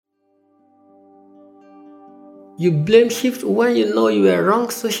You blame shift when you know you were wrong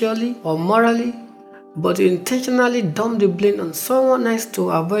socially or morally, but you intentionally dump the blame on someone else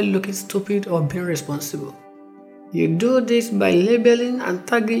to avoid looking stupid or being responsible. You do this by labeling and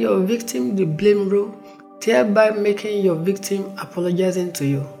tagging your victim the blame role, thereby making your victim apologizing to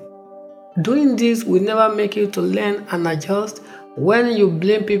you. Doing this will never make you to learn and adjust when you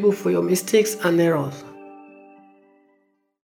blame people for your mistakes and errors.